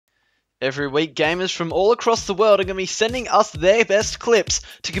Every week, gamers from all across the world are going to be sending us their best clips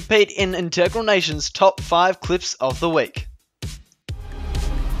to compete in Integral Nation's top 5 clips of the week.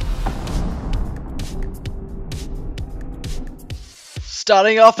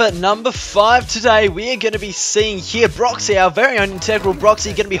 Starting off at number 5 today, we are going to be seeing here Broxy, our very own Integral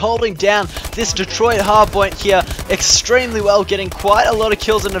Broxy, going to be holding down this Detroit hardpoint here extremely well, getting quite a lot of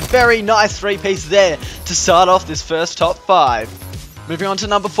kills and a very nice 3-piece there to start off this first top 5. Moving on to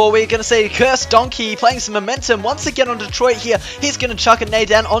number 4, we're going to see Cursed Donkey playing some momentum once again on Detroit here. He's going to chuck a nade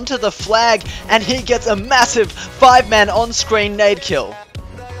down onto the flag, and he gets a massive 5-man on-screen nade kill.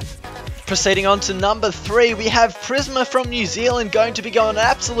 Proceeding on to number 3, we have Prisma from New Zealand going to be going an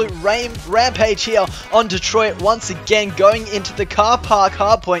absolute rampage here on Detroit, once again going into the car park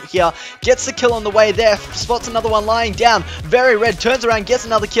hardpoint here, gets the kill on the way there, spots another one lying down, very red, turns around, gets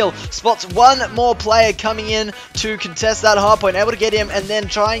another kill, spots one more player coming in to contest that hardpoint, able to get him, and then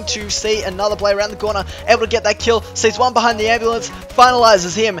trying to see another player around the corner, able to get that kill, sees one behind the ambulance,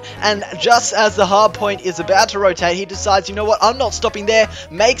 finalizes him, and just as the hardpoint is about to rotate, he decides, you know what, I'm not stopping there,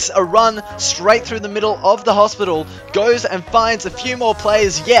 makes a run straight through the middle of the hospital, goes and finds a few more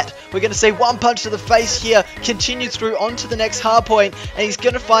players yet. We're going to see one punch to the face here, continues through onto the next hardpoint, and he's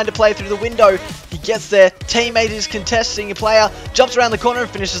going to find a player through the window. He gets there, teammate is contesting a player, jumps around the corner and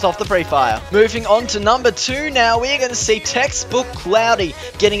finishes off the pre-fire. Moving on to number 2 now, we're going to see Textbook Cloudy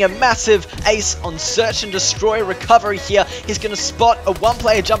getting a massive ace on Search and Destroy recovery here. He's going to spot one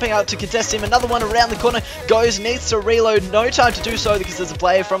player jumping out to contest him, another one around the corner, goes, needs to reload, no time to do so because there's a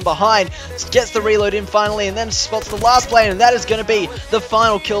player from behind. Gets the reload in finally, and then spots the last player, and that is going to be the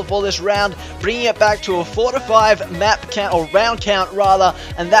final kill for this round, bringing it back to a 4 to 5 map count, or round count rather,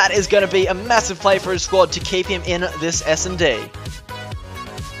 and that is going to be a massive play for his squad to keep him in this S&D.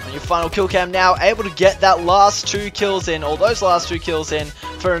 On your final kill cam now, able to get that last 2 kills in, or those last 2 kills in,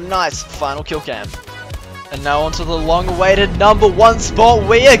 for a nice final kill cam. And now onto the long-awaited number 1 spot,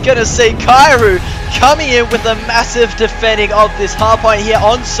 we are going to see Kairu coming in with a massive defending of this hardpoint here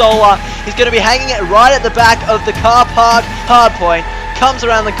on Solar. He's going to be hanging it right at the back of the car park hardpoint. Comes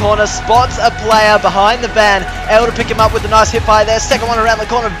around the corner, spots a player behind the van, able to pick him up with a nice hip fire there. Second one around the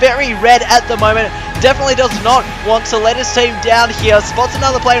corner, very red at the moment. Definitely does not want to let his team down here. Spots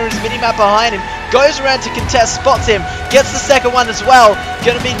another player in his mini-map behind him. Goes around to contest, spots him, gets the second one as well.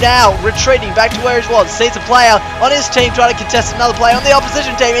 Going to be now retreating back to where he was. Sees a player on his team trying to contest another player on the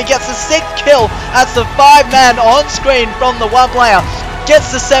opposition team. He gets the 6th kill. That's the 5-man on screen from the 1 player. Gets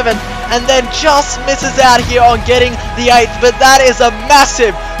the 7th and then just misses out here on getting the 8th. But that is a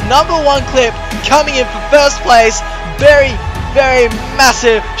massive number 1 clip coming in for first place. Very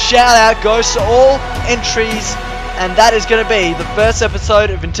massive shout out goes to all entries. And that is going to be the first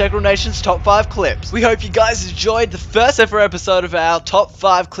episode of Integral Nation's Top 5 Clips. We hope you guys enjoyed the first ever episode of our Top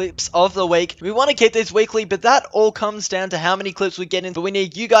 5 Clips of the Week. We want to keep these weekly, but that all comes down to how many clips we get in. But we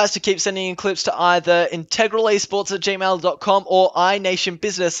need you guys to keep sending in clips to either integralesports@gmail.com or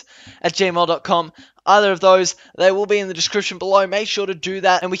inationbusiness@gmail.com. Either of those, they will be in the description below. Make sure to do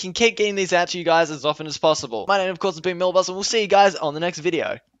that, and we can keep getting these out to you guys as often as possible. My name, of course, has been Milbus, and we'll see you guys on the next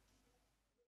video.